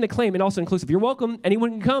exclusive in the claim and also inclusive. You're welcome.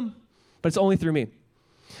 Anyone can come, but it's only through me.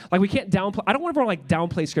 Like we can't downplay. I don't want to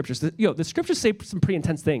downplay scriptures. The scriptures say some pretty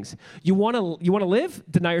intense things. You want to live?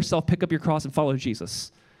 Deny yourself, pick up your cross, and follow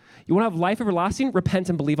Jesus. You want to have life everlasting? Repent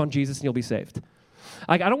and believe on Jesus, and you'll be saved.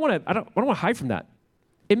 Like I don't want to hide from that.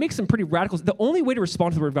 It makes some pretty radical. The only way to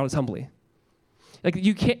respond to the word of God is humbly. Like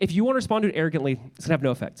you can't. If you want to respond to it arrogantly, it's gonna have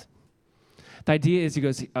no effect. The idea is he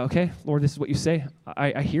goes, okay, Lord, this is what you say.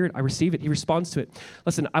 I hear it. I receive it. He responds to it.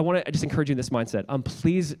 Listen, I want to just encourage you in this mindset.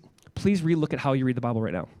 Please relook at how you read the Bible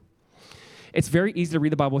right now. It's very easy to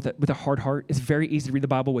read the Bible with a hard heart. It's very easy to read the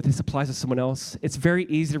Bible with this applies to someone else. It's very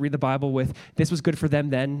easy to read the Bible with this was good for them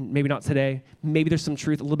then, maybe not today. Maybe there's some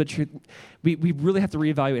truth, a little bit of truth. We really have to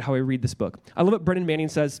reevaluate how we read this book. I love what Brennan Manning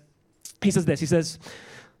says. He says this. He says,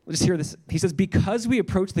 let's hear this. He says, because we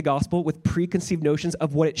approach the gospel with preconceived notions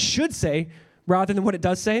of what it should say rather than what it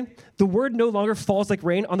does say, the word no longer falls like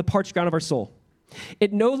rain on the parched ground of our soul.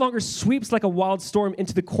 It no longer sweeps like a wild storm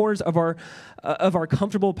into the corners of our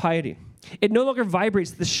comfortable piety. It no longer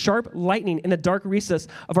vibrates the sharp lightning in the dark recess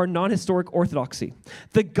of our non-historic orthodoxy.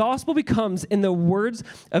 The gospel becomes, in the words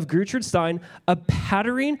of Gertrude Stein, a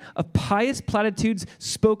pattering of pious platitudes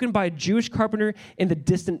spoken by a Jewish carpenter in the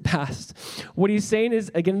distant past. What he's saying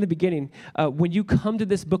is, again in the beginning, when you come to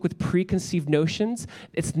this book with preconceived notions,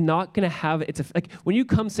 it's not going to have, like when you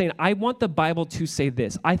come saying, I want the Bible to say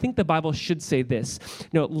this, I think the Bible should say this.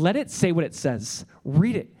 No, let it say what it says.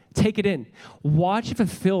 Read it. Take it in. Watch it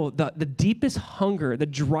fulfill the deepest hunger, the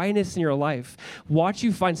dryness in your life. Watch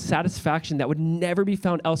you find satisfaction that would never be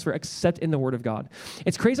found elsewhere except in the Word of God.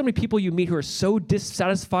 It's crazy how many people you meet who are so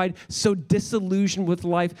dissatisfied, so disillusioned with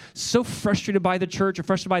life, so frustrated by the church or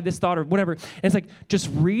frustrated by this thought or whatever. And it's like, just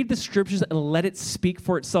read the scriptures and let it speak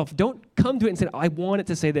for itself. Don't come to it and say, I want it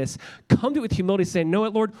to say this. Come to it with humility saying, no,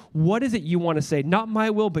 Lord, what is it you want to say? Not my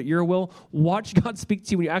will, but your will. Watch God speak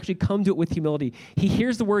to you when you actually come to it with humility. He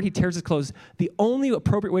hears the word, he tears his clothes. The only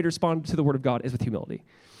appropriate way to respond to the word of God is with humility.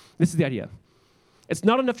 This is the idea. It's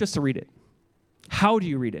not enough just to read it. How do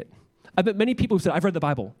you read it? I bet many people have said, I've read the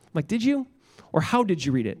Bible. I'm like, did you? Or how did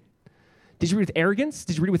you read it? Did you read it with arrogance?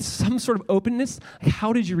 Did you read it with some sort of openness? Like,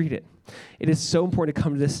 how did you read it? It is so important to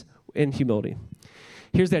come to this in humility.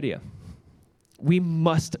 Here's the idea. We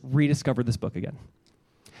must rediscover this book again.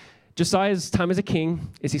 Josiah's time as a king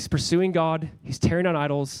is he's pursuing God. He's tearing down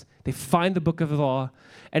idols. They find the book of the law.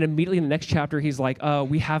 And immediately in the next chapter, he's like,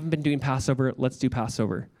 we haven't been doing Passover. Let's do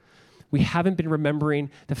Passover. We haven't been remembering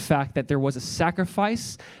the fact that there was a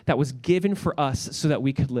sacrifice that was given for us so that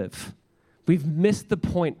we could live. We've missed the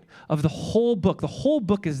point of the whole book. The whole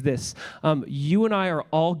book is this. You and I are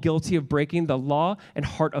all guilty of breaking the law and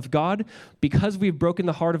heart of God. Because we've broken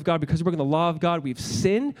the heart of God, because we've broken the law of God, we've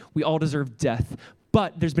sinned. We all deserve death.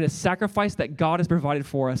 But there's been a sacrifice that God has provided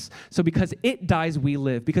for us. So because it dies, we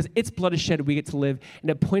live. Because its blood is shed, we get to live. And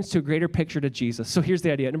it points to a greater picture to Jesus. So here's the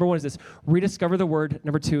idea. Number one is this. Rediscover the word.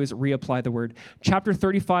 Number two is reapply the word. Chapter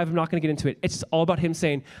 35, I'm not going to get into it. It's all about him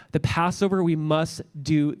saying, the Passover, we must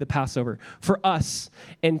do the Passover. For us,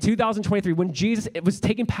 in 2023, when Jesus was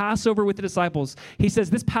taking Passover with the disciples, he says,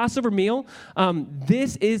 this Passover meal,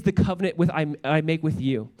 this is the covenant I make with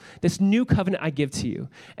you. This new covenant I give to you.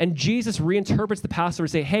 And Jesus reinterprets the Passover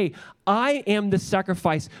say, hey, I am the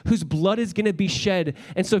sacrifice whose blood is going to be shed.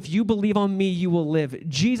 And so if you believe on me, you will live.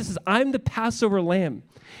 Jesus says, I'm the Passover lamb.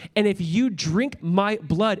 And if you drink my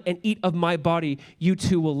blood and eat of my body, you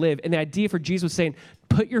too will live. And the idea for Jesus was saying,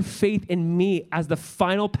 put your faith in me as the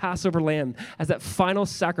final Passover lamb, as that final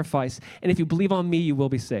sacrifice. And if you believe on me, you will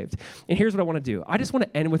be saved. And here's what I want to do. I just want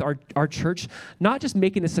to end with our church, not just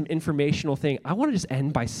making this some informational thing. I want to just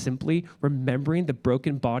end by simply remembering the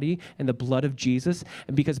broken body and the blood of Jesus.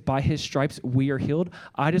 And because by his stripes we are healed,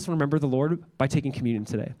 I just want to remember the Lord by taking communion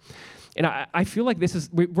today. And I feel like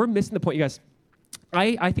we're missing the point, you guys.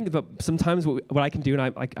 I think about sometimes what I can do, and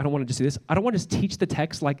I don't want to just do this. I don't want to just teach the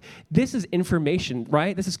text like this is information,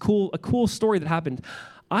 right? This is a cool story that happened.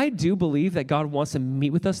 I do believe that God wants to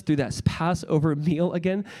meet with us through that Passover meal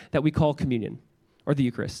again that we call communion or the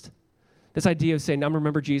Eucharist. This idea of saying, I'm going to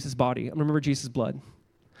remember Jesus' body. I'm going to remember Jesus' blood.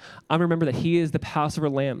 I'm going to remember that he is the Passover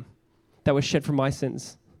lamb that was shed for my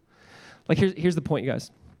sins. Like here's the point, you guys.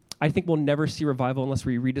 I think we'll never see revival unless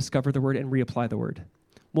we rediscover the word and reapply the word.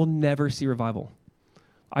 We'll never see revival.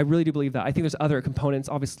 I really do believe that. I think there's other components,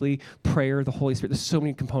 obviously, prayer, the Holy Spirit. There's so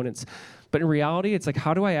many components. But in reality, it's like,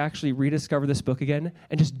 how do I actually rediscover this book again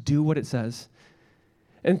and just do what it says?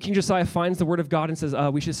 And King Josiah finds the word of God and says,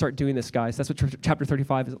 we should start doing this, guys. That's what chapter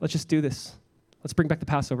 35 is. Let's just do this. Let's bring back the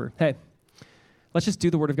Passover. Hey, let's just do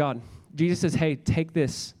the word of God. Jesus says, hey, take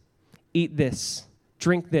this, eat this,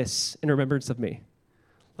 drink this in remembrance of me.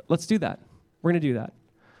 Let's do that. We're going to do that.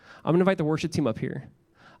 I'm going to invite the worship team up here.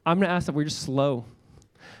 I'm going to ask that we're just slow.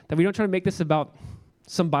 That we don't try to make this about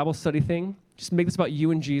some Bible study thing. Just make this about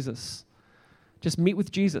you and Jesus. Just meet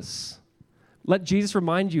with Jesus. Let Jesus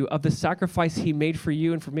remind you of the sacrifice he made for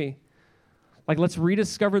you and for me. Like, let's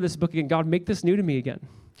rediscover this book again. God, make this new to me again.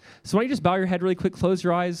 So why don't you just bow your head really quick, close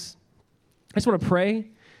your eyes. I just want to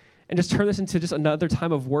pray and just turn this into just another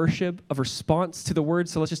time of worship, of response to the word.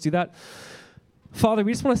 So let's just do that. Father,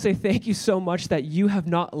 we just want to say thank you so much that you have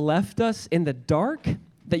not left us in the dark,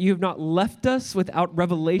 that you have not left us without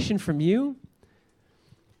revelation from you.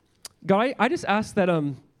 God, I just ask that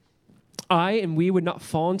I and we would not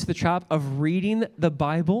fall into the trap of reading the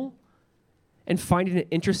Bible and finding it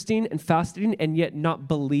interesting and fascinating and yet not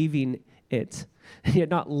believing it, and yet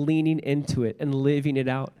not leaning into it and living it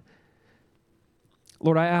out.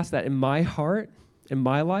 Lord, I ask that in my heart, in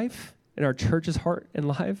my life, in our church's heart and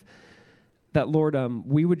life, that, Lord,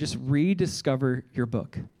 we would just rediscover your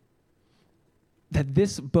book. That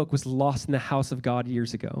this book was lost in the house of God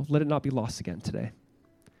years ago. Let it not be lost again today.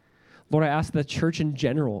 Lord, I ask that the church in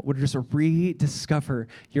general would just rediscover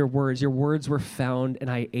your words. Your words were found,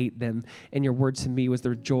 and I ate them, and your word to me was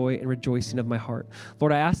the joy and rejoicing of my heart.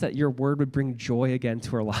 Lord, I ask that your word would bring joy again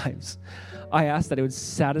to our lives. I ask that it would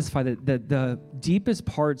satisfy the deepest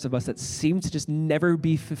parts of us that seem to just never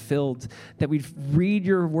be fulfilled, that we'd read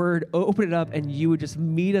your word, open it up, and you would just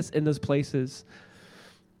meet us in those places.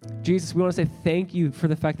 Jesus, we want to say thank you for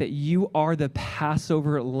the fact that you are the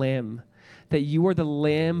Passover lamb, that you are the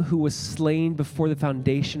lamb who was slain before the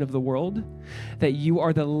foundation of the world, that you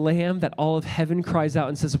are the lamb that all of heaven cries out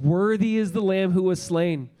and says, worthy is the lamb who was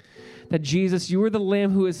slain, that Jesus, you are the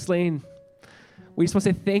lamb who was slain. We just want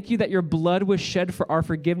to say thank you that your blood was shed for our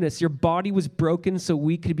forgiveness. Your body was broken so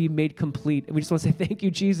we could be made complete. And we just want to say thank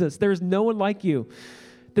you, Jesus. There is no one like you.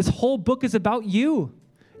 This whole book is about you.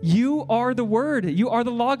 You are the Word. You are the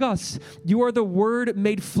Logos. You are the Word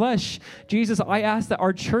made flesh. Jesus, I ask that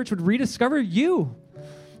our church would rediscover you,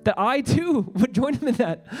 that I too would join him in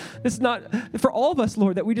that. This is not for all of us,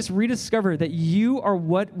 Lord, that we just rediscover that you are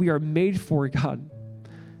what we are made for, God.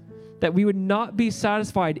 That we would not be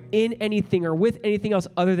satisfied in anything or with anything else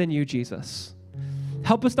other than you, Jesus.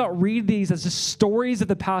 Help us not read these as just stories of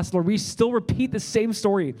the past, Lord. We still repeat the same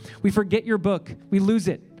story. We forget your book. We lose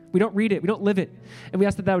it. We don't read it. We don't live it. And we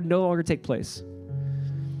ask that that would no longer take place.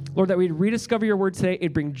 Lord, that we'd rediscover your word today.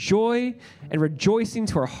 It'd bring joy and rejoicing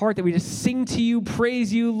to our heart, that we just sing to you,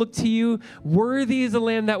 praise you, look to you. Worthy is the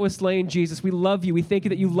Lamb that was slain, Jesus. We love you. We thank you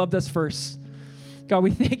that you loved us first. God,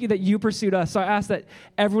 we thank you that you pursued us. So I ask that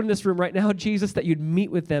everyone in this room right now, Jesus, that you'd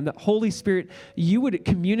meet with them, that Holy Spirit, you would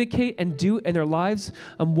communicate and do in their lives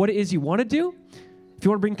what it is you want to do. If you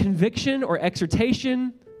want to bring conviction or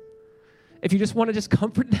exhortation, if you just want to just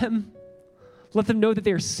comfort them, let them know that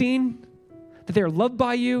they are seen, that they are loved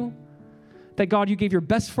by you, that God, you gave your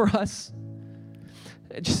best for us.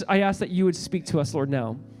 I ask that you would speak to us, Lord,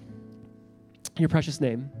 now. In your precious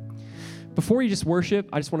name. Before you just worship,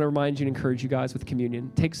 I just want to remind you and encourage you guys with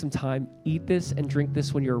communion. Take some time, eat this and drink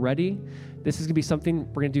this when you're ready. This is going to be something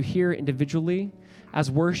we're going to do here individually. As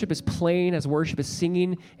worship is playing, as worship is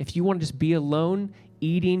singing, if you want to just be alone,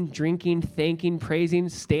 eating, drinking, thanking, praising,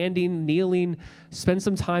 standing, kneeling, spend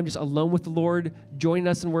some time just alone with the Lord, joining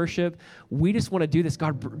us in worship. We just want to do this.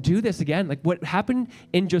 God, do this again. Like what happened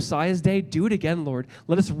in Josiah's day, do it again, Lord.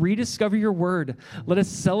 Let us rediscover your word. Let us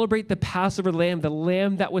celebrate the Passover lamb, the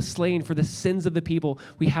lamb that was slain for the sins of the people.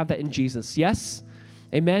 We have that in Jesus. Yes?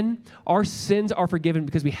 Amen? Our sins are forgiven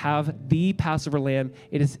because we have the Passover lamb.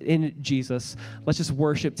 It is in Jesus. Let's just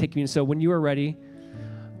worship, take communion. So when you are ready,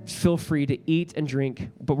 feel free to eat and drink.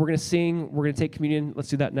 But we're going to sing. We're going to take communion. Let's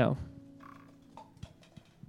do that now.